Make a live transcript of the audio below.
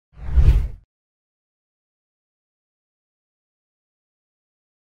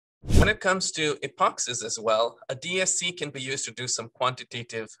When it comes to epoxies as well, a DSC can be used to do some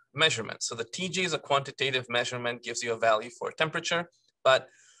quantitative measurements. So the TG is a quantitative measurement, gives you a value for temperature, but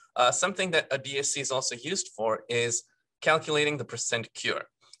something that a DSC is also used for is calculating the percent cure.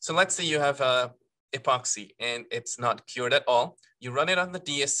 So let's say you have a epoxy and it's not cured at all. You run it on the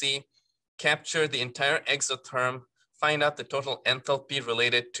DSC, capture the entire exotherm, find out the total enthalpy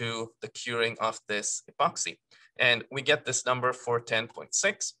related to the curing of this epoxy. And we get this number for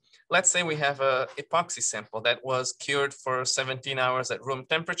 10.6. Let's say we have an epoxy sample that was cured for 17 hours at room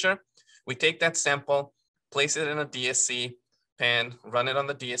temperature. We take that sample, place it in a DSC pan, run it on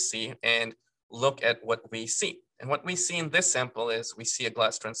the DSC, and look at what we see. And what we see in this sample is we see a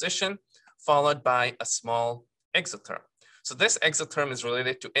glass transition followed by a small exotherm. So this exotherm is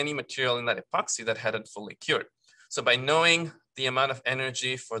related to any material in that epoxy that hadn't fully cured. So by knowing the amount of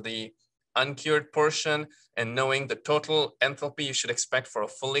energy for the uncured portion and knowing the total enthalpy you should expect for a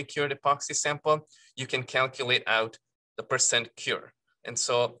fully cured epoxy sample, you can calculate out the percent cure. And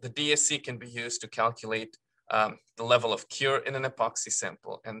so the DSC can be used to calculate the level of cure in an epoxy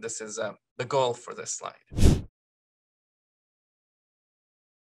sample. And this is the goal for this slide.